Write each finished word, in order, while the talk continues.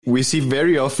we see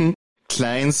very often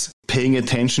clients paying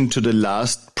attention to the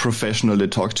last professional they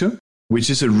talk to, which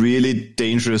is a really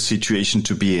dangerous situation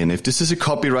to be in. If this is a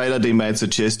copywriter, they might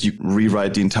suggest you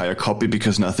rewrite the entire copy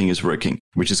because nothing is working,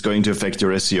 which is going to affect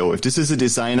your SEO. If this is a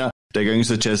designer, they're going to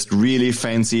suggest really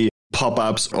fancy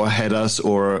pop-ups or headers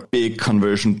or big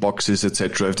conversion boxes,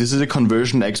 etc. If this is a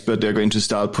conversion expert, they're going to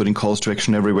start putting calls to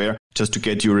action everywhere just to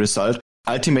get you a result.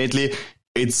 Ultimately,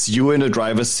 it's you in the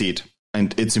driver's seat.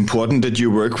 And it's important that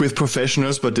you work with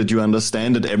professionals, but that you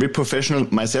understand that every professional,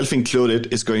 myself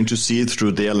included, is going to see it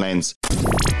through their lens.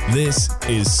 This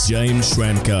is James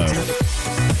Schramko.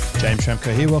 James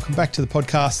Schramko here. Welcome back to the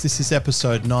podcast. This is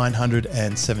episode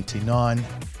 979.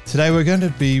 Today we're going to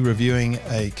be reviewing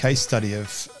a case study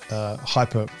of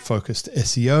hyper-focused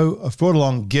SEO. I've brought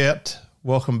along Gert.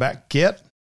 Welcome back, Gert.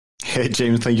 Hey,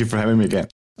 James. Thank you for having me again.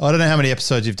 I don't know how many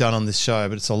episodes you've done on this show,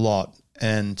 but it's a lot.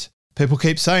 And people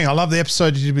keep saying, I love the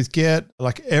episode you did with Gert.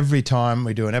 Like every time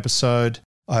we do an episode,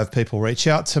 I have people reach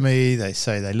out to me. They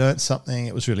say they learned something.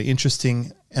 It was really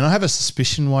interesting. And I have a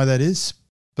suspicion why that is.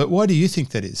 But why do you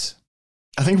think that is?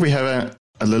 I think we have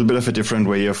a little bit of a different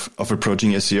way of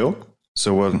approaching SEO.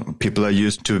 So people are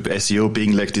used to SEO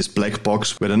being like this black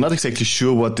box where they're not exactly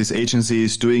sure what this agency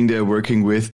is doing they're working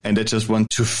with. And they just want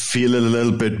to feel a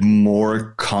little bit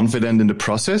more confident in the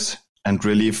process and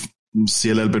really see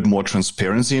a little bit more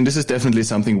transparency. And this is definitely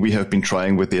something we have been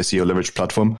trying with the SEO Leverage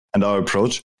platform and our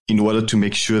approach in order to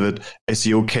make sure that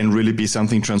SEO can really be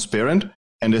something transparent.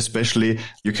 And especially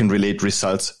you can relate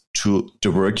results to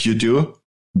the work you do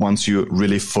once you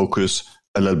really focus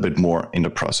a little bit more in the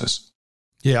process.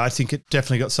 Yeah, I think it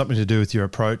definitely got something to do with your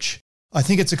approach. I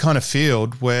think it's a kind of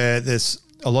field where there's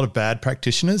a lot of bad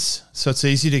practitioners. So it's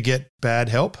easy to get bad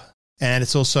help and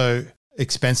it's also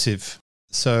expensive.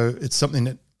 So it's something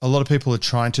that a lot of people are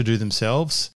trying to do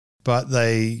themselves, but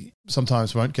they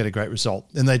sometimes won't get a great result.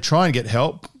 And they try and get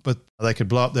help, but they could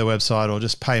blow up their website or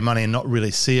just pay money and not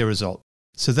really see a result.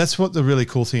 So that's what the really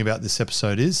cool thing about this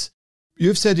episode is.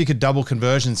 You've said you could double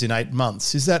conversions in 8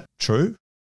 months. Is that true?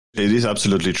 It is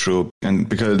absolutely true. And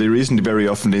because the reason very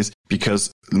often is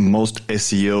because most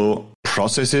SEO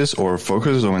processes or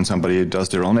focuses, or when somebody does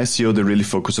their own SEO, they really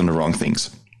focus on the wrong things.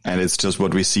 And it's just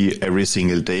what we see every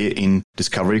single day in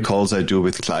discovery calls I do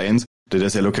with clients. That I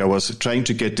say, look, I was trying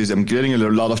to get this. I'm getting a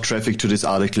lot of traffic to this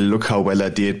article. Look how well I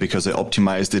did because I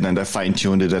optimized it and I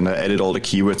fine-tuned it and I added all the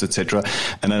keywords, etc.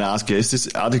 And then I ask, is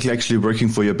this article actually working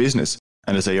for your business?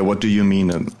 And I say, yeah, what do you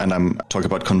mean? And I'm talking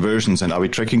about conversions and are we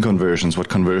tracking conversions? What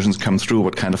conversions come through?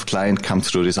 What kind of client comes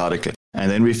through this article?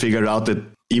 And then we figure out that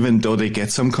even though they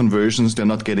get some conversions, they're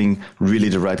not getting really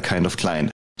the right kind of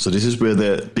client. So this is where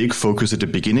the big focus at the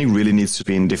beginning really needs to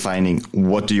be in defining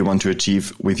what do you want to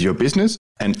achieve with your business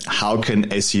and how can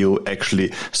SEO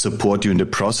actually support you in the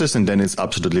process. And then it's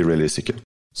absolutely realistic.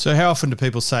 So how often do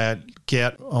people say,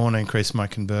 Gert, I want to increase my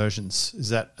conversions? Is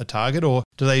that a target? Or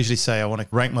do they usually say, I want to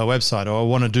rank my website or I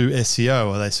want to do SEO?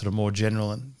 Or are they sort of more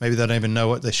general and maybe they don't even know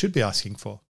what they should be asking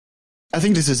for? I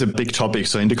think this is a big topic.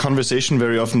 So in the conversation,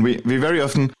 very often, we very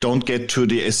often don't get to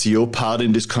the SEO part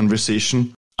in this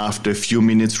conversation after a few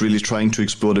minutes really trying to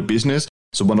explore the business.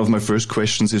 So one of my first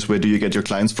questions is, where do you get your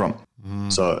clients from?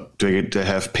 So do they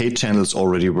have paid channels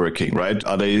already working, right?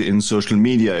 Are they in social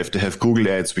media? If they have Google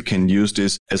ads, we can use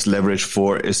this as leverage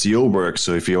for SEO work.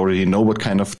 So if you already know what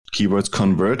kind of keywords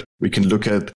convert, we can look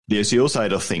at the SEO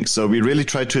side of things. So we really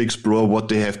try to explore what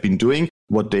they have been doing,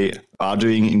 what they are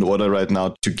doing in order right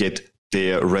now to get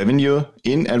their revenue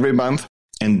in every month,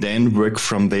 and then work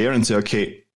from there and say,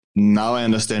 okay, now I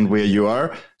understand where you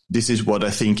are. This is what I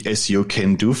think SEO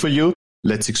can do for you.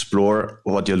 Let's explore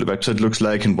what your website looks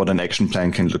like and what an action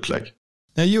plan can look like.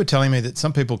 Now, you were telling me that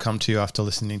some people come to you after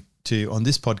listening to you on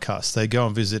this podcast. They go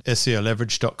and visit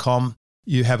SEOleverage.com.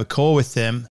 You have a call with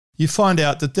them. You find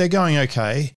out that they're going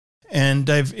okay and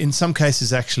they've, in some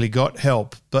cases, actually got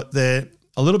help, but they're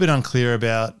a little bit unclear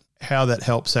about how that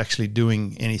help's actually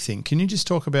doing anything. Can you just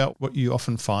talk about what you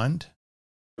often find?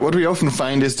 What we often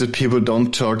find is that people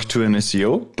don't talk to an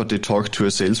SEO, but they talk to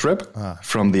a sales rep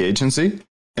from the agency.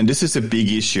 And this is a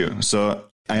big issue. So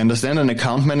I understand an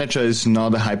account manager is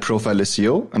not a high-profile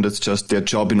SEO, and it's just their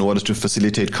job in order to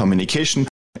facilitate communication.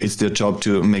 It's their job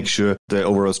to make sure the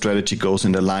overall strategy goes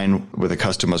in line with the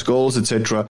customer's goals,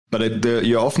 etc. But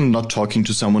you're often not talking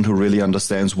to someone who really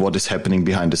understands what is happening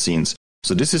behind the scenes.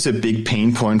 So this is a big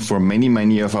pain point for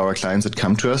many of our clients that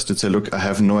come to us that say, look, I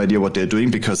have no idea what they're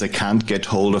doing because I can't get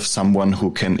hold of someone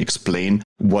who can explain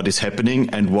what is happening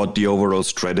and what the overall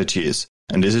strategy is.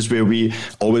 And this is where we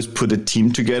always put a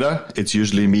team together. It's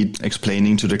usually me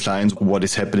explaining to the clients what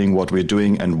is happening, what we're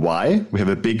doing, and why. We have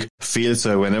a big field.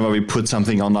 So whenever we put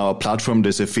something on our platform,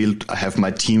 there's a field I have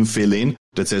my team fill in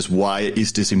that says, why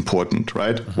is this important,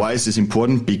 right? Why is this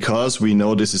important? Because we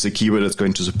know this is a keyword that's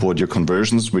going to support your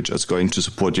conversions, which is going to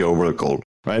support your overall goal,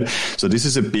 right? So this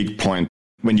is a big point.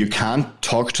 When you can't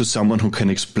talk to someone who can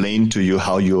explain to you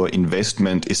how your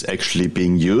investment is actually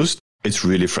being used, it's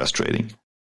really frustrating.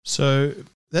 So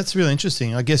that's really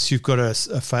interesting. I guess you've got a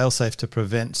fail-safe to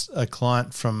prevent a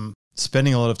client from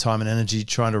spending a lot of time and energy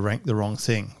trying to rank the wrong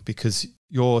thing, because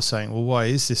you're saying, well, why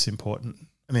is this important?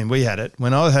 I mean, we had it.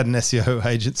 When I had an SEO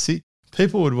agency,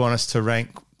 people would want us to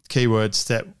rank keywords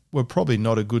that were probably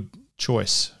not a good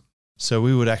choice. So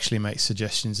we would actually make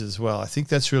suggestions as well. I think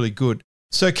that's really good.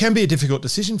 So it can be a difficult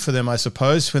decision for them, I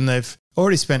suppose, when they've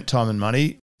already spent time and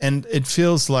money and it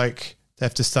feels like they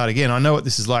have to start again. I know what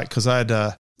this is like because I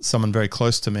had someone very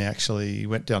close to me actually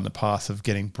went down the path of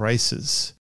getting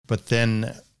braces. But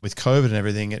then with COVID and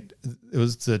everything, it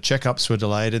was the checkups were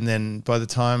delayed. And then by the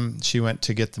time she went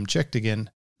to get them checked again,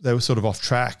 they were sort of off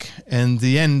track. And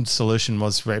the end solution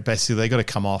was basically they got to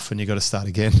come off and you got to start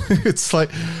again. It's like,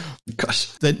 gosh,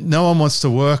 that no one wants to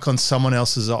work on someone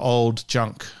else's old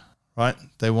junk, right?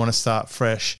 They want to start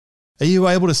fresh. Are you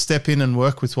able to step in and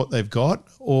work with what they've got,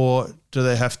 or do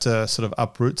they have to sort of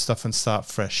uproot stuff and start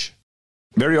fresh?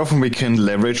 Very often we can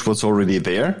leverage what's already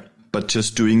there, but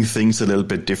just doing things a little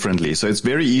bit differently. So it's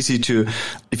very easy to,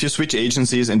 if you switch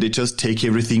agencies and they just take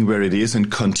everything where it is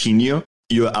and continue,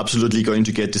 you're absolutely going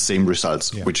to get the same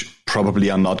results, which probably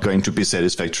are not going to be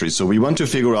satisfactory. So we want to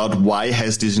figure out, why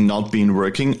has this not been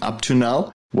working up to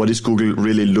now? What is Google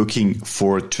really looking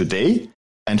for today?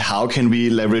 And how can we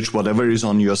leverage whatever is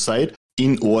on your site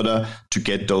in order to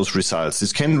get those results?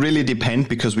 This can really depend,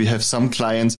 because we have some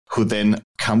clients who then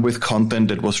come with content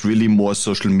that was really more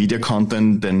social media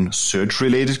content than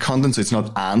search-related content. So it's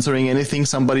not answering anything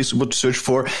somebody would search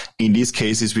for. In these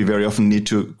cases, we very often need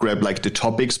to grab like the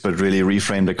topics, but really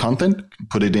reframe the content,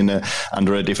 put it in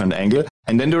under a different angle.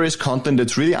 And then there is content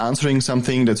that's really answering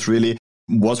something that's really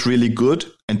was really good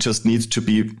and just needs to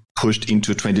be pushed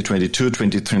into 2022,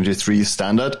 2023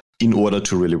 standard in order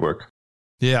to really work.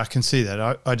 Yeah, I can see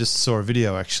that. I just saw a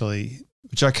video actually,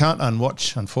 which I can't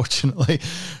unwatch, unfortunately.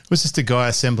 It was just a guy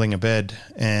assembling a bed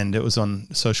and it was on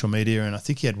social media and I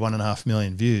think he had 1.5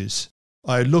 million views.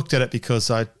 I looked at it because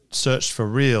I searched for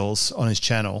reels on his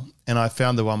channel and I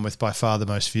found the one with by far the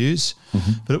most views,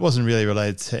 but it wasn't really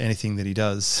related to anything that he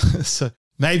does. So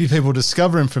maybe people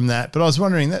discover him from that, but I was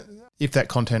wondering that if that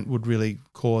content would really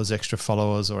cause extra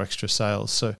followers or extra sales.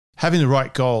 So having the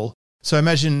right goal. So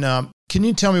imagine, can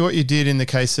you tell me what you did in the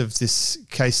case of this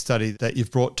case study that you've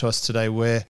brought to us today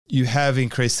where you have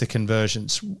increased the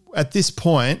conversions? At this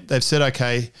point, they've said,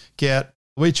 okay, Gert,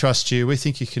 we trust you. We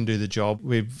think you can do the job.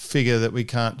 We figure that we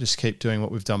can't just keep doing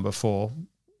what we've done before.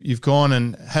 You've gone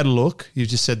and had a look. You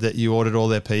just said that you ordered all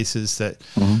their pieces, that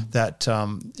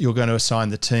you're going to assign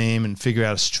the team and figure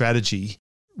out a strategy.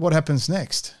 What happens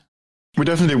next? We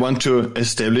definitely want to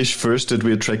establish first that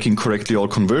we're tracking correctly all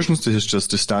conversions. This is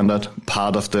just the standard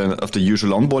part of the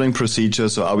usual onboarding procedure.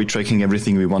 So are we tracking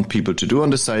everything we want people to do on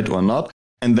the site or not?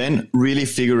 And then really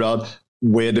figure out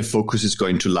where the focus is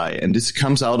going to lie. And this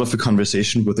comes out of a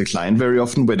conversation with a client very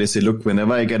often where they say, look,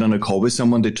 whenever I get on a call with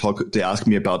someone, they ask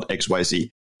me about XYZ.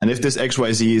 And if this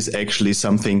XYZ is actually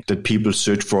something that people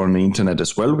search for on the internet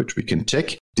as well, which we can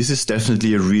check, this is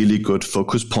definitely a really good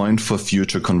focus point for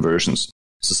future conversions.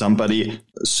 So somebody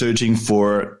searching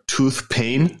for tooth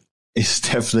pain is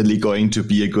definitely going to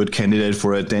be a good candidate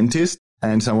for a dentist.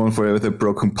 And someone with a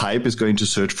broken pipe is going to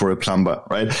search for a plumber,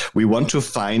 right? We want to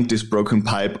find this broken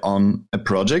pipe on a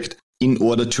project in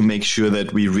order to make sure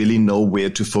that we really know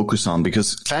where to focus on.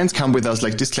 Because clients come with us,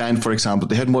 like this client, for example,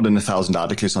 they had more than 1,000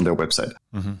 articles on their website.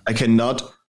 I cannot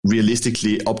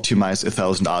realistically optimize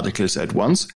 1,000 articles at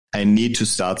once. I need to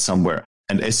start somewhere.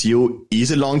 And SEO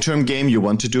is a long-term game. You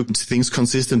want to do things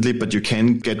consistently, but you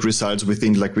can get results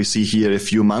within, like we see here, a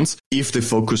few months if the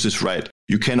focus is right.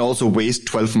 You can also waste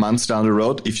 12 months down the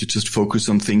road if you just focus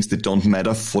on things that don't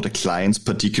matter for the client's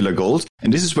particular goals.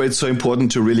 And this is why it's so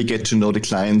important to really get to know the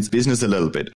client's business a little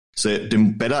bit. So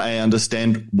the better I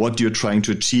understand what you're trying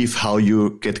to achieve, how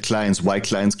you get clients, why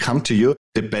clients come to you,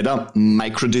 the better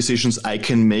micro decisions I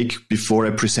can make before I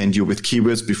present you with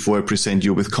keywords, before I present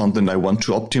you with content I want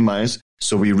to optimize.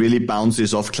 So we really bounce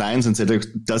this off clients and say, look,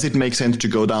 does it make sense to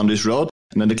go down this road?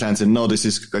 And then the client said, no, this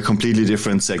is a completely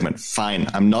different segment. Fine.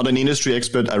 I'm not an industry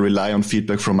expert. I rely on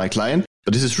feedback from my client.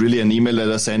 But this is really an email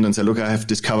that I send and say, look, I have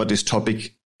discovered this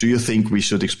topic. Do you think we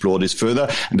should explore this further?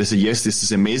 And they say, yes, this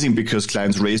is amazing, because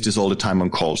clients raise this all the time on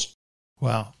calls.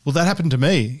 Wow. Well, that happened to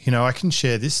me. I can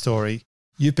share this story.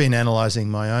 You've been analysing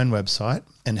my own website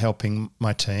and helping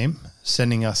my team,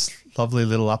 sending us lovely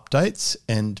little updates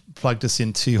and plugged us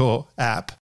into your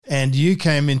app. And you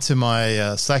came into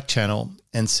my Slack channel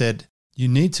and said, you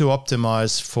need to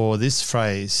optimize for this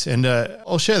phrase. And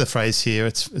I'll share the phrase here.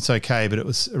 It's okay, but it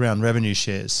was around revenue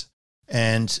shares.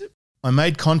 And I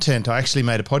made content. I actually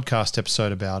made a podcast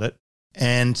episode about it.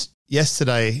 And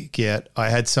yesterday, Gert, I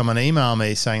had someone email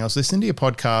me saying, I was listening to your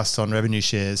podcast on revenue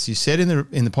shares. You said in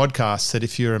the podcast that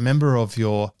if you're a member of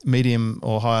your medium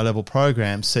or higher level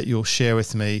programs that you'll share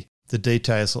with me the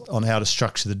details on how to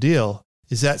structure the deal.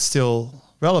 Is that still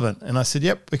relevant? And I said,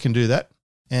 yep, we can do that.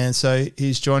 And so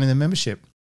he's joining the membership.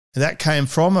 And that came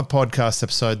from a podcast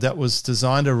episode that was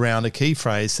designed around a key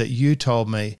phrase that you told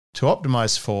me to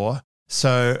optimize for.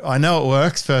 So I know it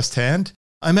works firsthand.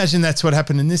 I imagine that's what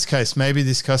happened in this case. Maybe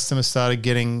this customer started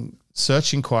getting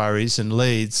search inquiries and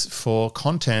leads for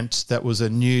content that was a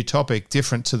new topic,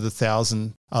 different to the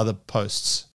 1,000 other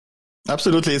posts.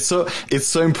 Absolutely. It's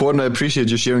so important. I appreciate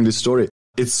you sharing this story.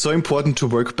 It's so important to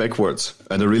work backwards.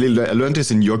 And I learned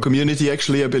this in your community,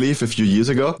 actually, I believe, a few years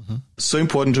ago. Mm-hmm. So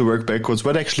important to work backwards.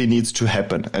 What actually needs to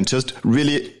happen? And just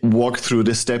really walk through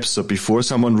the steps. So before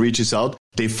someone reaches out,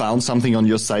 they found something on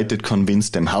your site that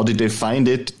convinced them. How did they find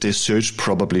it? They searched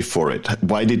probably for it.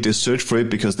 Why did they search for it?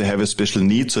 Because they have a special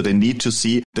need. So they need to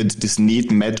see that this need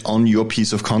met on your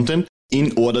piece of content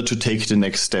in order to take the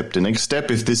next step. The next step,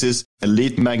 if this is a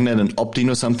lead magnet, an opt-in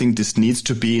or something, this needs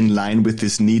to be in line with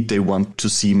this need they want to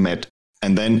see met.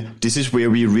 And then this is where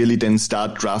we really then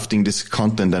start drafting this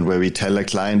content and where we tell a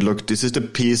client, look, this is the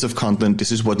piece of content.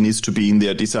 This is what needs to be in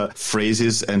there. These are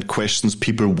phrases and questions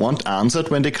people want answered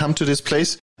when they come to this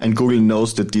place. And Google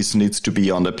knows that this needs to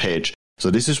be on the page. So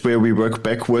this is where we work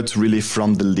backwards really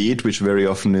from the lead, which very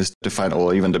often is defined,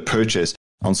 or even the purchase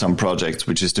on some projects,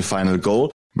 which is the final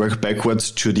goal. Work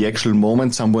backwards to the actual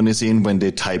moment someone is in when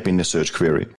they type in a search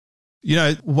query.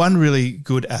 One really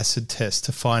good acid test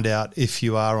to find out if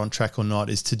you are on track or not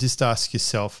is to just ask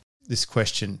yourself this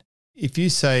question. If you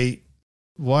say,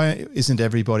 why isn't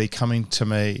everybody coming to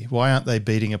me? Why aren't they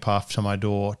beating a path to my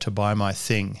door to buy my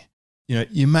thing?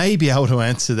 You may be able to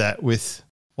answer that with,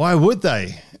 why would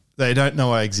they? They don't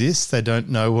know I exist. They don't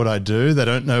know what I do. They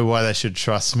don't know why they should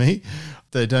trust me.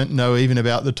 They don't know even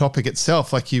about the topic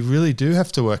itself. Like, you really do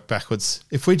have to work backwards.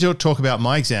 If we do talk about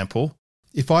my example,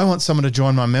 if I want someone to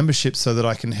join my membership so that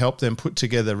I can help them put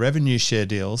together revenue share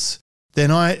deals,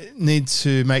 then I need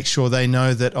to make sure they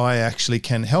know that I actually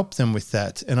can help them with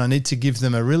that. And I need to give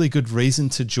them a really good reason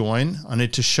to join. I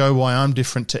need to show why I'm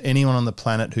different to anyone on the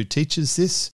planet who teaches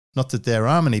this. Not that there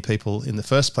are many people in the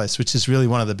first place, which is really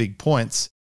one of the big points.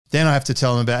 Then I have to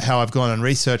tell them about how I've gone and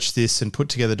researched this and put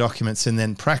together documents and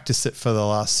then practiced it for the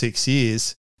last 6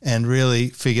 years and really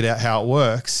figured out how it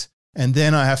works. And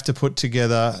then I have to put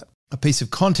together a piece of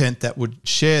content that would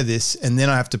share this, and then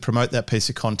I have to promote that piece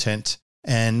of content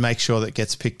and make sure that it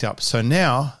gets picked up. So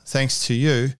now, thanks to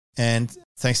you and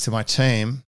thanks to my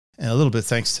team and a little bit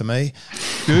thanks to me,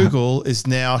 Google is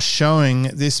now showing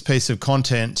this piece of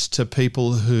content to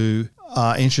people who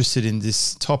are interested in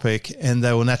this topic, and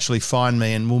they will naturally find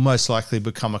me and will most likely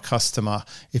become a customer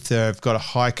if they've got a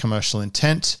high commercial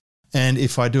intent and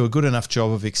if I do a good enough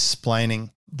job of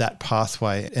explaining that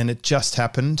pathway. And it just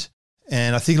happened.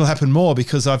 And I think it'll happen more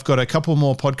because I've got a couple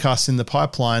more podcasts in the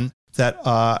pipeline that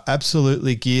are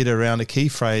absolutely geared around a key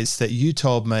phrase that you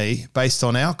told me based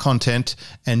on our content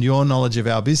and your knowledge of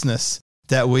our business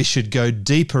that we should go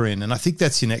deeper in. And I think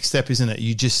that's your next step, isn't it?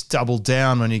 You just double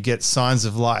down when you get signs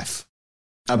of life.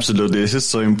 Absolutely. This is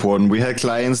so important. We had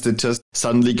clients that just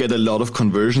suddenly get a lot of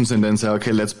conversions and then say,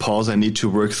 okay, let's pause. I need to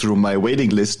work through my waiting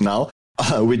list now,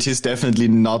 which is definitely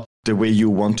not the way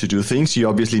you want to do things. You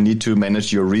obviously need to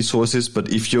manage your resources. But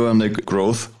if you're on a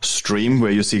growth stream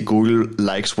where you see Google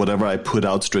likes whatever I put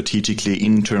out strategically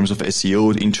in terms of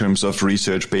SEO, in terms of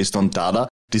research based on data,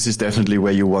 this is definitely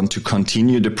where you want to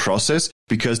continue the process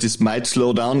because this might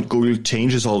slow down. Google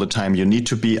changes all the time. You need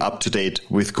to be up to date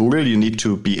with Google. You need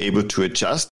to be able to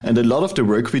adjust. And a lot of the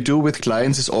work we do with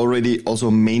clients is already also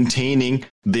maintaining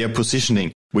their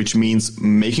positioning, which means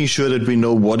making sure that we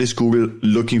know what is Google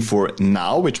looking for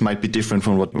now, which might be different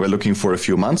from what we're looking for a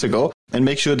few months ago, and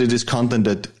make sure that this content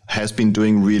that has been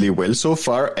doing really well so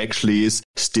far actually is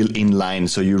still in line.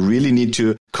 So you really need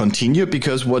to continue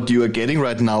because what you are getting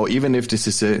right now, even if this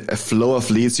is a flow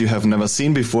of leads you have never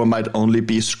seen before, might only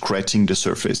be scratching the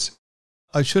surface.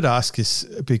 I should ask this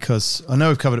because I know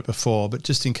we've covered it before, but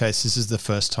just in case this is the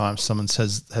first time someone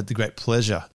has had the great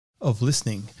pleasure of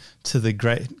listening to the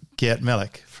great Gert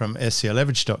from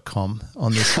SEOleverage.com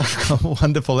on this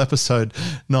wonderful episode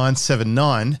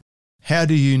 979. How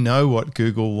do you know what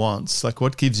Google wants? Like,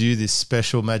 what gives you this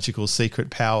special magical secret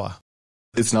power?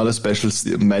 It's not a special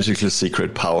magical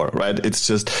secret power, right? It's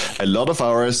just a lot of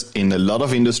hours in a lot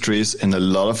of industries and a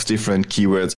lot of different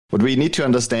keywords. What we need to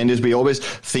understand is we always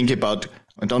think about,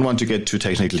 I don't want to get too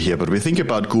technical here, but we think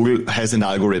about Google has an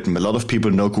algorithm. A lot of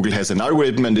people know Google has an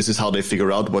algorithm, and this is how they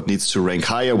figure out what needs to rank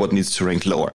higher, what needs to rank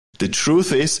lower. The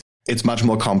truth is, it's much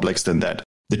more complex than that.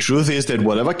 The truth is that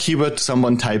whatever keyword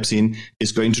someone types in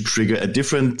is going to trigger a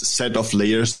different set of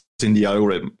layers in the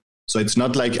algorithm. So it's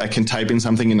not like I can type in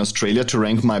something in Australia to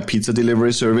rank my pizza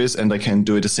delivery service, and I can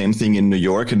do the same thing in New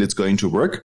York and it's going to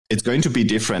work. It's going to be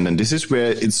different. And this is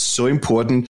where it's so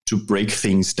important to break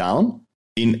things down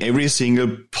in every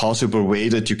single possible way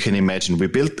that you can imagine. We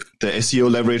built the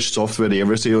SEO Leverage software, the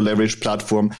SEO Leverage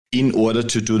platform, in order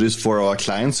to do this for our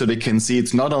clients, so they can see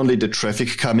it's not only the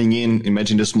traffic coming in.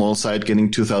 Imagine a small site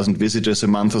getting 2,000 visitors a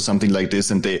month or something like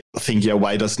this, and they think, yeah,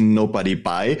 why does nobody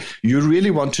buy? You really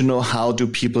want to know, how do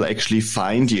people actually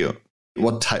find you?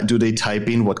 What do they type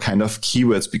in? What kind of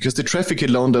keywords? Because the traffic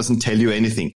alone doesn't tell you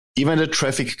anything. Even the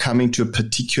traffic coming to a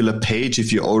particular page,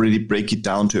 if you already break it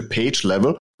down to a page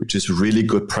level, which is really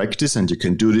good practice, and you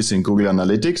can do this in Google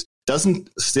Analytics, doesn't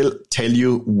still tell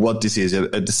you what this is.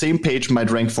 The same page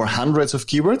might rank for hundreds of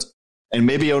keywords, and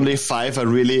maybe only 5 are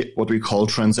really what we call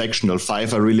transactional.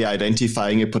 5 are really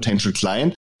identifying a potential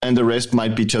client, and the rest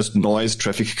might be just noise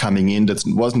traffic coming in that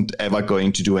wasn't ever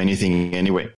going to do anything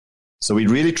anyway. So we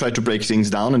really try to break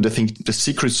things down, and I think the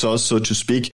secret sauce, so to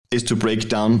speak, is to break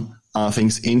down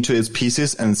things into its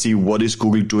pieces and see what is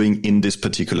Google doing in this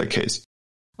particular case.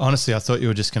 Honestly, I thought you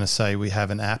were just going to say we have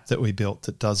an app that we built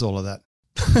that does all of that.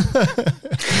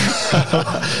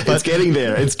 It's getting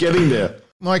there. It's getting there.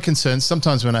 My concern,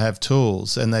 sometimes when I have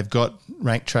tools and they've got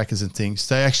rank trackers and things,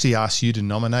 they actually ask you to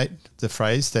nominate the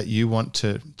phrase that you want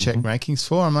to check rankings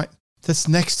for. I'm like, that's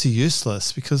next to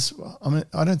useless, because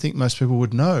I don't think most people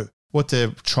would know what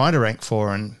they're trying to rank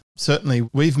for. And certainly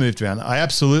we've moved around. I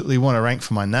absolutely want to rank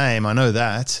for my name. I know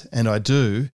that, and I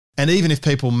do. And even if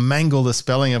people mangle the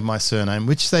spelling of my surname,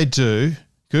 which they do,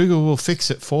 Google will fix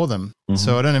it for them.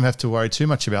 So I don't even have to worry too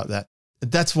much about that.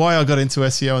 That's why I got into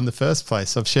SEO in the first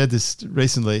place. I've shared this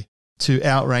recently. To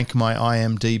outrank my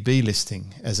IMDb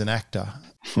listing as an actor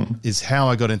is how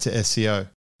I got into SEO.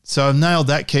 So I've nailed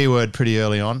that keyword pretty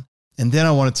early on. And then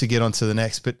I wanted to get on to the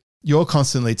next. But you're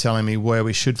constantly telling me where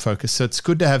we should focus. So it's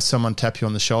good to have someone tap you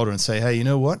on the shoulder and say, hey, you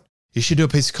know what? You should do a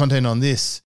piece of content on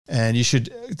this. And you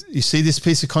see this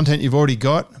piece of content you've already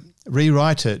got,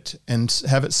 rewrite it and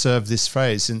have it serve this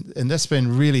phrase. And that's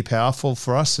been really powerful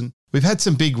for us. And we've had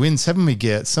some big wins, haven't we,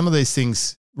 Gert? Some of these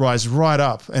things rise right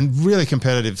up, and really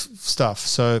competitive stuff.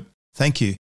 So thank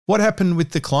you. What happened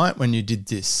with the client when you did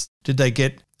this? Did they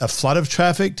get a flood of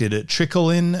traffic? Did it trickle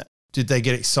in? Did they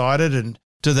get excited? And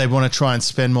do they want to try and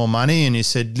spend more money? And you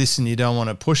said, listen, you don't want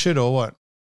to push it, or what?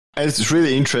 It's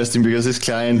really interesting because this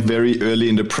client very early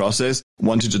in the process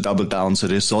wanted to double down. So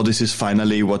they saw this is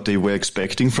finally what they were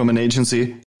expecting from an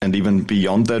agency, and even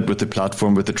beyond that with the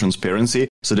platform, with the transparency.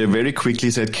 So they very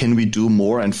quickly said, can we do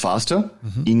more and faster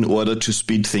in order to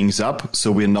speed things up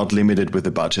so we're not limited with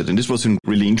the budget? And this was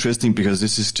really interesting because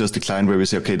this is just a client where we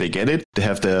say, okay, they get it. They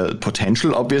have the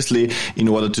potential, obviously, in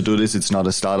order to do this. It's not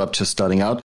a startup just starting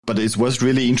out. But it was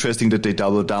really interesting that they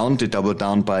doubled down. They doubled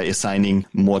down by assigning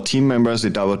more team members. They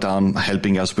doubled down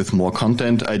helping us with more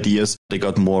content ideas. They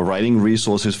got more writing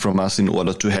resources from us in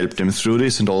order to help them through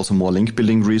this, and also more link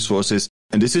building resources.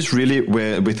 And this is really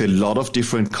where, with a lot of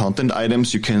different content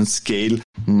items, you can scale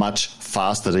much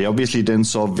faster. They obviously then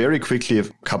saw very quickly, a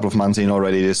couple of months in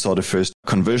already, they saw the first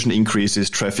conversion increases,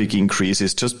 traffic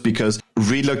increases, just because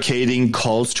relocating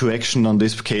calls to action on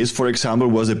this case, for example,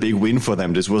 was a big win for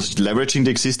them. This was leveraging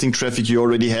the existing traffic you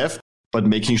already have, but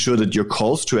making sure that your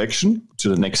calls to action, to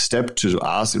the next step, to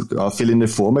ask, fill in the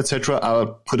form, etc., are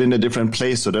put in a different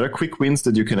place. So there are quick wins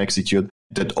that you can execute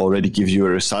that already give you a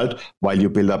result while you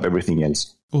build up everything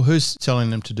else. Well, who's telling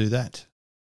them to do that?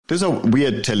 We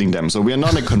are telling them. So we are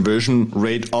not a conversion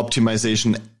rate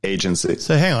optimization agency.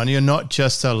 So hang on, you're not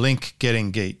just a link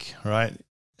getting geek, right?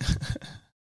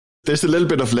 There's a little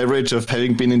bit of leverage of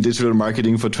having been in digital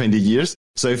marketing for 20 years.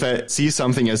 So if I see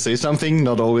something, I say something,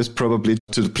 not always probably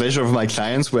to the pleasure of my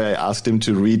clients, where I ask them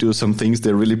to redo some things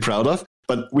they're really proud of.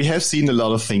 But we have seen a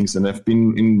lot of things, and I've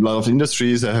been in a lot of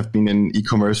industries. I have been in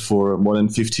e-commerce for more than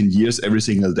 15 years every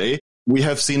single day. We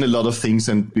have seen a lot of things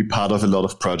and be part of a lot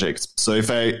of projects. So if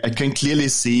I can clearly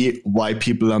see why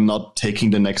people are not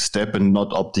taking the next step and not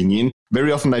opting in,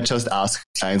 very often I just ask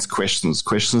clients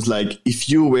questions like, if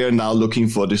you were now looking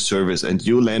for this service and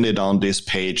you landed on this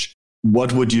page,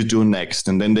 what would you do next?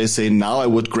 And then they say, now I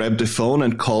would grab the phone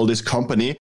and call this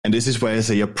company And this is where I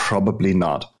say you're probably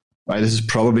not. Right? This is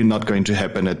probably not going to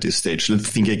happen at this stage. Let's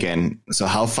think again. So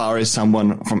how far is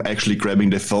someone from actually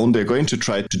grabbing the phone? They're going to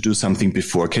try to do something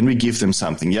before. Can we give them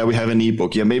something? Yeah, we have an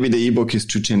ebook. Yeah, maybe the ebook is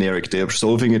too generic. They're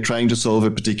trying to solve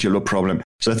a particular problem.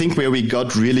 So I think where we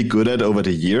got really good at over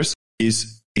the years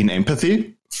is in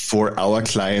empathy for our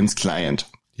client's client.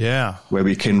 Yeah. Where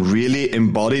we can really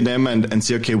embody them and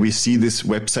say, okay, we see this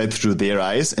website through their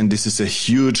eyes, and this is a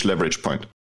huge leverage point.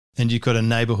 And you've got a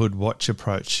neighborhood watch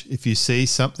approach. If you see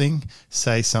something,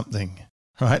 say something,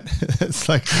 right? It's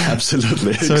like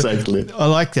absolutely, exactly. I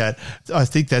like that. I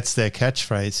think that's their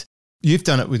catchphrase. You've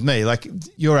done it with me. Like,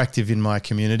 you're active in my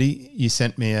community. You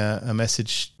sent me a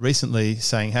message recently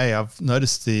saying, hey, I've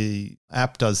noticed the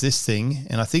app does this thing,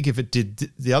 and I think if it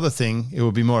did the other thing, it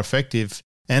would be more effective.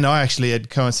 And I actually had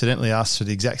coincidentally asked for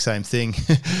the exact same thing.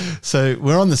 So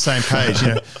we're on the same page.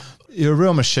 You're a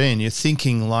real machine. You're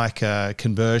thinking like a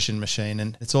conversion machine,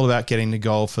 and it's all about getting the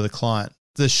goal for the client.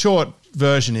 The short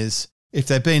version is, if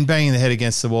they've been banging their head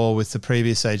against the wall with the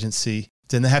previous agency,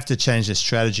 then they have to change their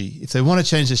strategy. If they want to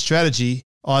change their strategy,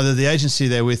 either the agency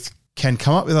they're with can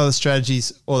come up with other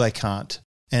strategies or they can't.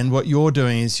 And what you're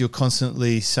doing is you're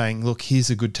constantly saying, look, here's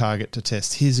a good target to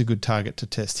test. Here's a good target to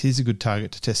test. Here's a good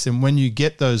target to test. And when you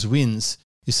get those wins,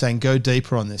 you're saying, go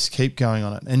deeper on this, keep going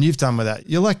on it. And you've done with that.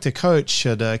 You're like the coach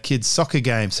at a kid's soccer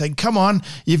game saying, come on,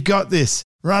 you've got this.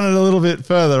 Run it a little bit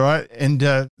further, right? And,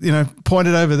 point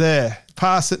it over there.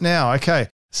 Pass it now. Okay.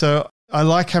 So I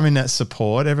like having that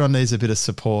support. Everyone needs a bit of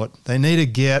support. They need a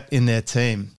Gert in their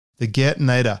team, the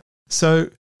Gertinator. So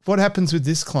what happens with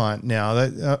this client now?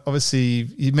 Obviously,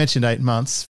 you mentioned 8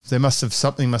 months.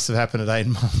 Something must have happened at 8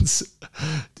 months.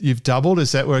 You've doubled.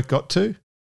 Is that where it got to?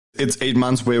 It's 8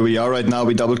 months where we are right now.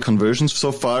 We doubled conversions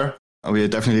so far. We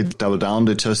definitely doubled down.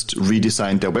 They just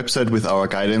redesigned their website with our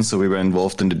guidance. So we were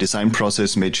involved in the design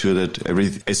process, made sure that every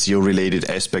SEO related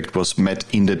aspect was met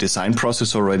in the design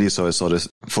process already. So I saw the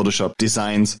Photoshop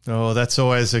designs. Oh, that's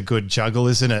always a good juggle,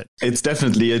 isn't it? It's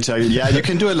definitely a juggle. Yeah, you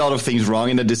can do a lot of things wrong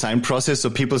in the design process. So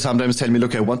people sometimes tell me,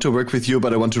 look, I want to work with you,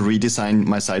 but I want to redesign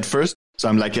my site first. So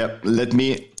I'm like, yeah, let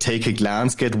me take a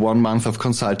glance, get 1 month of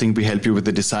consulting. We help you with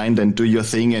the design, then do your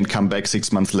thing and come back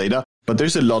 6 months later. But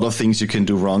there's a lot of things you can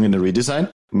do wrong in a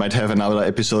redesign. Might have another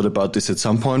episode about this at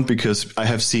some point, because I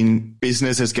have seen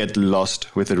businesses get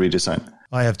lost with a redesign.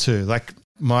 I have too. Like,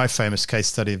 my famous case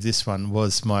study of this one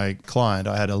was my client.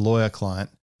 I had a lawyer client.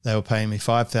 They were paying me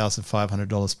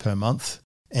 $5,500 per month.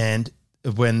 And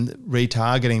when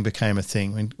retargeting became a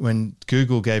thing, when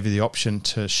Google gave you the option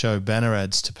to show banner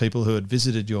ads to people who had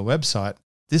visited your website,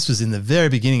 this was in the very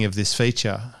beginning of this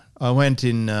feature. I went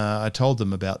in, I told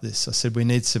them about this. I said, we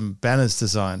need some banners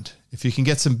designed. If you can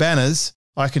get some banners,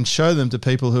 I can show them to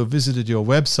people who have visited your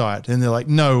website. And they're like,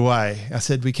 no way. I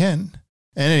said, we can.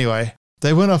 And anyway,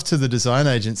 they went off to the design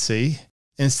agency.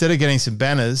 Instead of getting some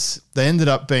banners, they ended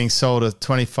up being sold a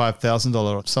 $25,000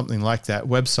 or something like that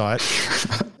website.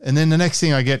 And then the next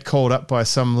thing, I get called up by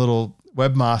some little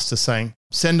webmaster saying,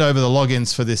 send over the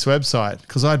logins for this website,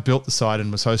 because I'd built the site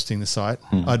and was hosting the site.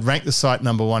 I'd ranked the site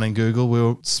number 1 in Google. We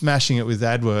were smashing it with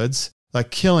AdWords,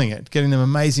 like killing it, getting them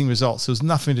amazing results. There was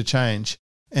nothing to change.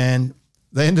 And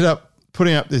they ended up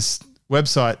putting up this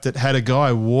website that had a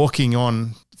guy walking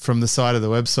on from the side of the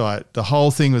website. The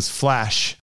whole thing was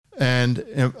Flash.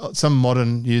 And some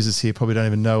modern users here probably don't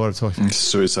even know what I'm talking about.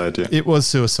 Suicide, yeah. It was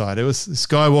suicide. It was this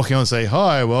guy walking on and saying,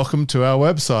 hi, welcome to our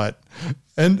website.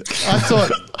 And I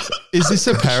thought, is this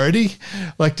a parody?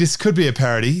 Like, this could be a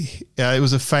parody. It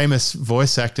was a famous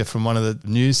voice actor from one of the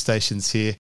news stations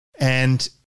here. And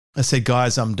I said,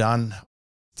 guys, I'm done.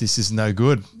 This is no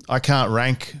good. I can't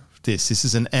rank this. This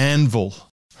is an anvil,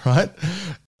 right?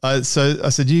 So I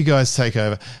said, you guys take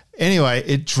over. Anyway,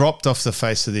 it dropped off the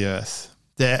face of the earth.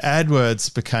 Their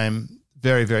AdWords became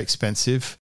very, very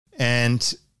expensive.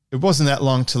 And it wasn't that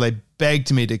long till they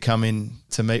begged me to come in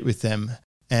to meet with them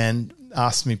and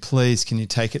asked me, please, can you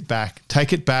take it back?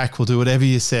 Take it back. We'll do whatever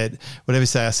you said, whatever you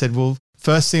say. I said, well,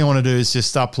 first thing I want to do is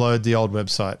just upload the old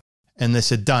website. And they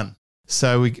said, done.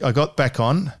 So I got back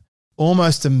on.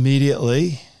 Almost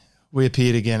immediately, we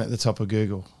appeared again at the top of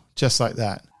Google, just like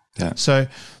that. Yeah. So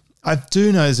I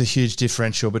do know there's a huge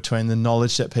differential between the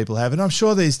knowledge that people have. And I'm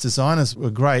sure these designers were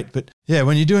great. But yeah,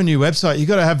 when you do a new website, you've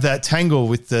got to have that tangle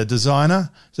with the designer,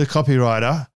 the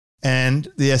copywriter, and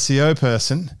the SEO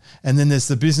person. And then there's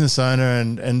the business owner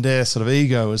and their sort of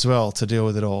ego as well to deal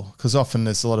with it all. Because often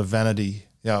there's a lot of vanity,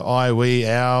 we,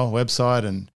 our website.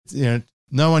 And,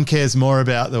 no one cares more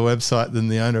about the website than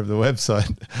the owner of the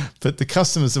website. But the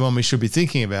customer's the one we should be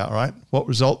thinking about, right? What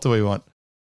result do we want?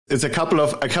 It's a couple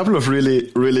of really,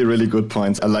 really, really good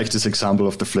points. I like this example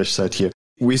of the Flash site here.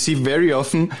 we see very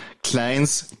often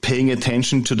clients paying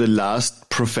attention to the last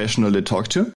professional they talk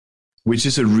to, which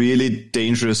is a really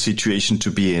dangerous situation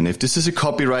to be in. If this is a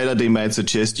copywriter, they might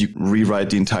suggest you rewrite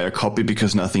the entire copy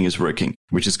because nothing is working,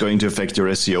 which is going to affect your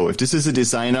SEO. If this is a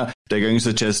designer, they're going to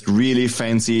suggest really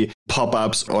fancy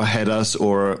pop-ups or headers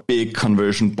or big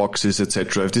conversion boxes,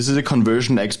 etc. If this is a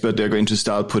conversion expert, they're going to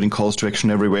start putting calls to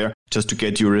action everywhere just to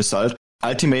get you a result.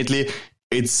 Ultimately,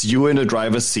 it's you in the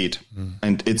driver's seat.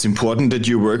 And it's important that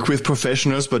you work with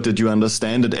professionals, but that you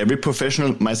understand that every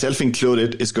professional, myself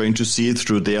included, is going to see it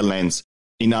through their lens.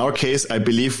 In our case, I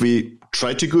believe we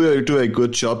try to do a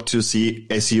good job to see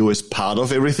SEO as part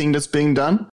of everything that's being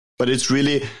done. But it's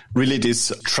really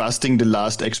this trusting the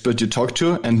last expert you talk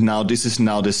to. And now this is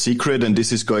now the secret, and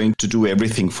this is going to do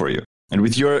everything for you. And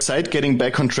with your site getting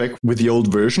back on track with the old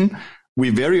version, we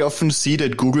very often see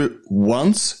that Google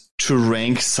wants to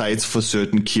rank sites for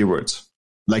certain keywords.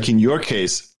 Like in your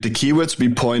case, the keywords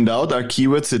we point out are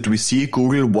keywords that we see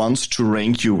Google wants to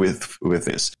rank you with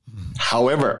this.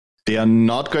 However, they are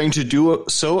not going to do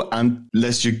so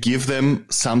unless you give them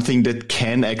something that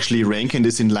can actually rank and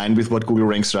is in line with what Google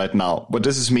ranks right now. What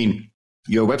does this mean?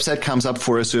 Your website comes up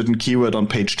for a certain keyword on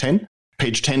page 10.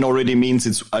 Page 10 already means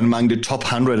it's among the top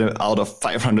 100 out of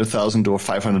 500,000 or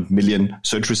 500 million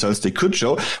search results they could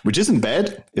show, which isn't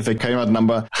bad. If I came out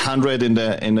number 100 in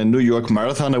the New York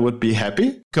Marathon, I would be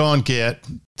happy. Go on, Gert.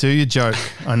 Do your joke.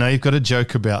 I know you've got a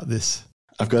joke about this.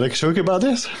 I've got a joke about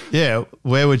this? Yeah.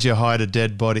 Where would you hide a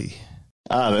dead body?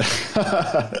 The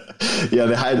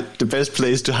best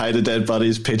place to hide a dead body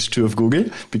is page 2 of Google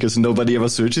because nobody ever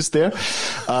searches there.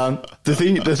 The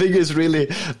thing is really...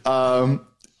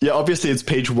 obviously it's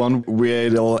page 1 where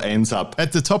it all ends up.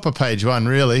 At the top of page 1,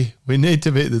 really. We need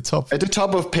to be at the top. At the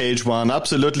top of page 1,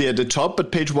 absolutely at the top,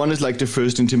 but page 1 is like the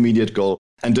first intermediate goal.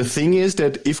 And the thing is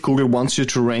that if Google wants you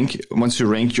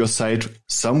rank your site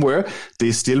somewhere,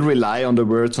 they still rely on the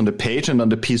words on the page and on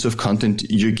the piece of content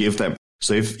you give them.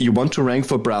 So if you want to rank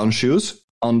for brown shoes,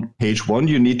 on page 1,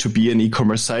 you need to be an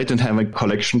e-commerce site and have a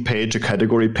collection page, a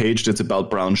category page that's about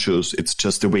brown shoes. It's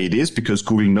just the way it is because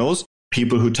Google knows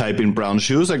people who type in brown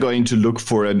shoes are going to look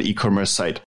for an e-commerce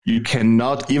site. You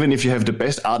cannot, even if you have the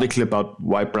best article about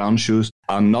why brown shoes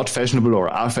are not fashionable or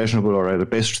are fashionable or are the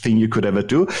best thing you could ever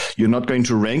do, you're not going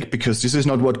to rank because this is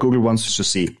not what Google wants to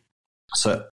see.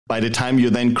 So by the time you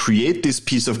then create this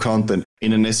piece of content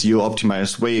in an SEO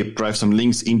optimized way, drive some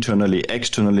links internally,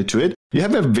 externally to it, you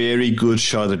have a very good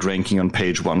shot at ranking on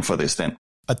page 1 for this then.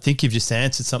 I think you've just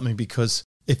answered something because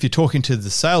if you're talking to the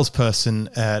salesperson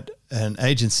at an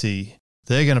agency,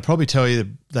 they're going to probably tell you that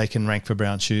they can rank for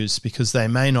brown shoes because they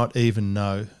may not even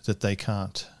know that they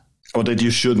can't. Or that you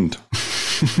shouldn't.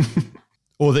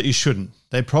 Or that you shouldn't.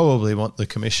 They probably want the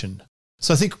commission.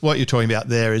 So I think what you're talking about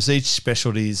there is each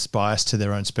specialty is biased to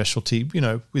their own specialty,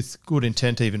 with good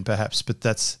intent even perhaps, but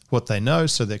that's what they know,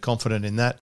 so they're confident in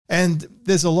that. And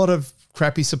there's a lot of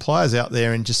crappy suppliers out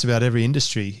there in just about every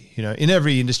industry. In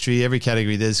every industry, every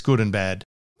category, there's good and bad.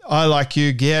 I like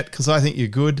you, Gert, because I think you're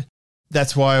good.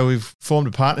 That's why we've formed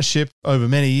a partnership over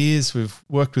many years. We've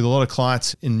worked with a lot of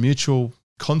clients in mutual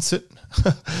concert.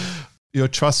 You're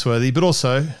trustworthy, but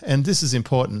also, and this is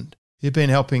important, you've been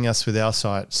helping us with our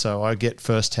site. So I get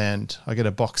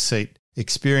a box seat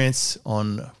experience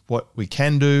on what we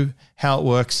can do, how it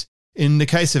works. In the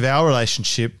case of our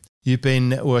relationship, you've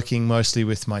been working mostly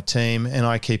with my team and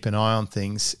I keep an eye on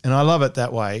things. And I love it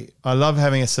that way. I love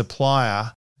having a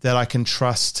supplier that I can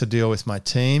trust to deal with my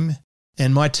team.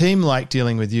 And my team like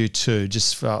dealing with you too.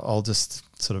 I'll just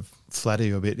sort of flatter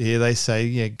you a bit here. They say,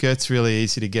 yeah, Gert's really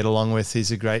easy to get along with.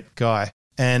 He's a great guy.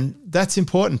 And that's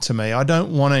important to me. I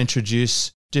don't want to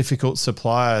introduce difficult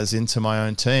suppliers into my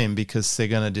own team because they're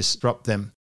going to disrupt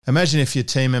them. Imagine if your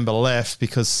team member left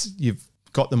because you've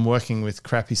got them working with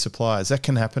crappy suppliers. That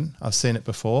can happen. I've seen it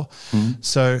before. Mm-hmm.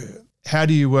 So how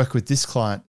do you work with this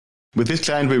client? With this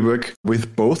client, we work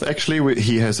with both, actually.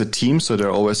 He has a team, so there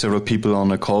are always several people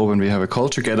on a call when we have a call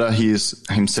together. He is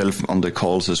himself on the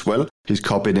calls as well. He's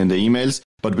copied in the emails,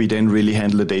 but we then really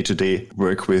handle the day-to-day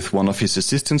work with one of his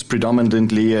assistants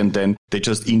predominantly, and then they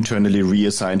just internally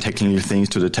reassign technical things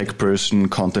to the tech person,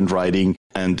 content writing,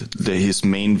 and his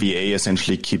main VA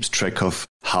essentially keeps track of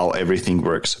how everything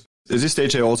works. At this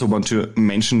stage, I also want to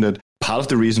mention that part of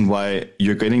the reason why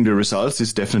you're getting the results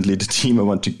is definitely the team. I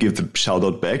want to give the shout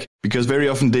out back because very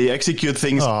often they execute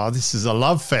things. Oh, this is a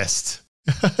love fest.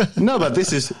 No, but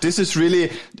this is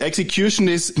really, execution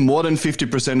is more than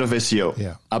 50% of SEO.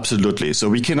 Yeah, absolutely. So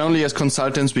we can only, as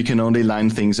consultants, we can only line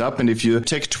things up. And if you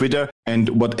check Twitter and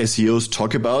what SEOs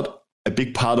talk about, a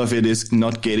big part of it is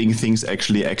not getting things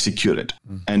actually executed.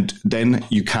 And then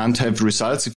you can't have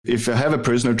results. If I have a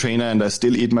personal trainer and I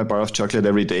still eat my bar of chocolate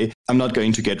every day, I'm not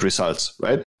going to get results,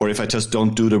 right? Or if I just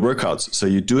don't do the workouts. So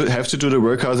you do have to do the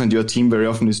workouts, and your team very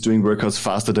often is doing workouts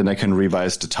faster than I can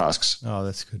revise the tasks. Oh,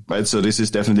 that's good. Right. So this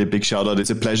is definitely a big shout out. It's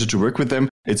a pleasure to work with them.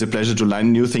 It's a pleasure to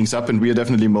line new things up, and we are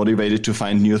definitely motivated to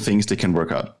find new things they can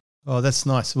work out. Oh, that's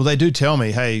nice. Well, they do tell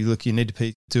me, hey, look, you need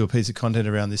to do a piece of content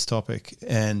around this topic.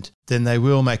 And then they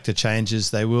will make the changes.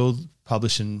 They will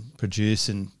publish and produce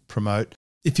and promote.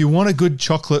 If you want a good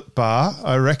chocolate bar,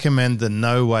 I recommend the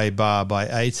No Way Bar by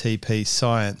ATP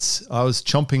Science. I was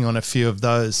chomping on a few of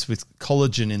those with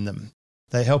collagen in them.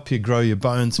 They help you grow your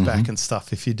bones back and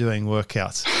stuff if you're doing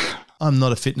workouts. I'm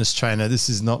not a fitness trainer. This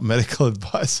is not medical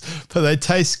advice, but they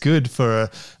taste good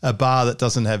for a bar that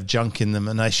doesn't have junk in them.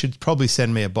 And they should probably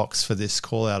send me a box for this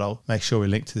call out. I'll make sure we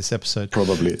link to this episode.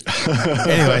 Probably.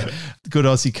 Anyway, good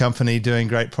Aussie company doing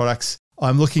great products.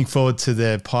 I'm looking forward to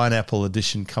their pineapple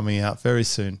edition coming out very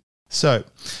soon. So,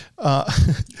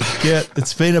 Gert,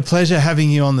 it's been a pleasure having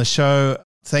you on the show.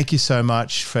 Thank you so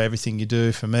much for everything you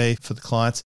do for me, for the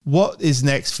clients. What is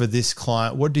next for this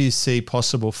client? What do you see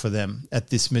possible for them at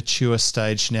this mature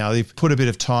stage now? You've put a bit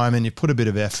of time and you've put a bit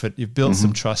of effort. You've built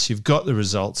some trust. You've got the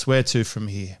results. Where to from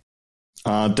here?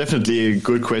 Definitely a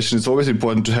good question. It's always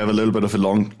important to have a little bit of a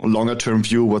longer term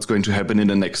view, what's going to happen in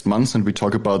the next months. And we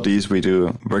talk about these. We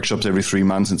do workshops every 3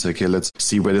 months and say, okay, let's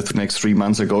see where the next 3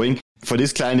 months are going. For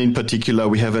this client in particular,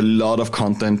 we have a lot of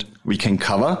content we can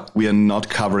cover. We are not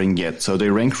covering yet. So they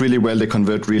rank really well. They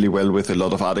convert really well with a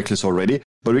lot of articles already.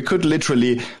 But we could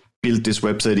literally build this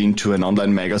website into an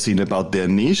online magazine about their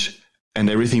niche, and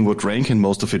everything would rank and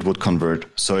most of it would convert.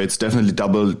 So it's definitely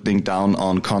doubling down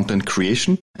on content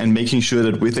creation and making sure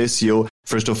that with SEO,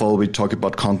 first of all, we talk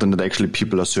about content that actually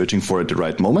people are searching for at the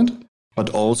right moment,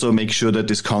 but also make sure that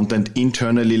this content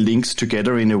internally links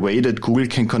together in a way that Google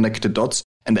can connect the dots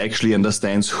and actually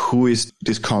understands who is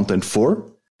this content for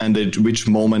and at which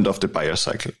moment of the buyer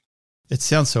cycle. It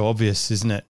sounds so obvious,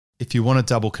 isn't it? If you want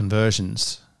to double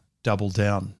conversions, double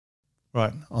down,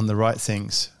 right, on the right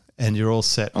things, and you're all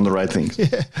set. On the right things,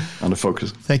 on the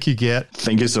focus. Thank you, Gert.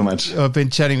 Thank you so much. I've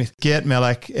been chatting with Gert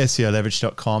Melek,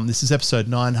 SEOleverage.com. This is episode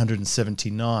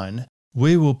 979.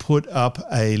 We will put up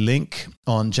a link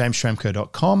on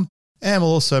jamesschramko.com, and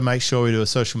we'll also make sure we do a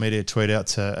social media tweet out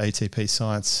to ATP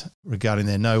Science regarding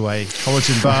their No Way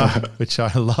collagen bar, which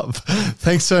I love.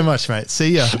 Thanks so much, mate.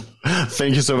 See ya.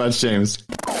 Thank you so much, James.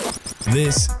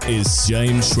 This is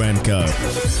James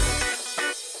Schramko.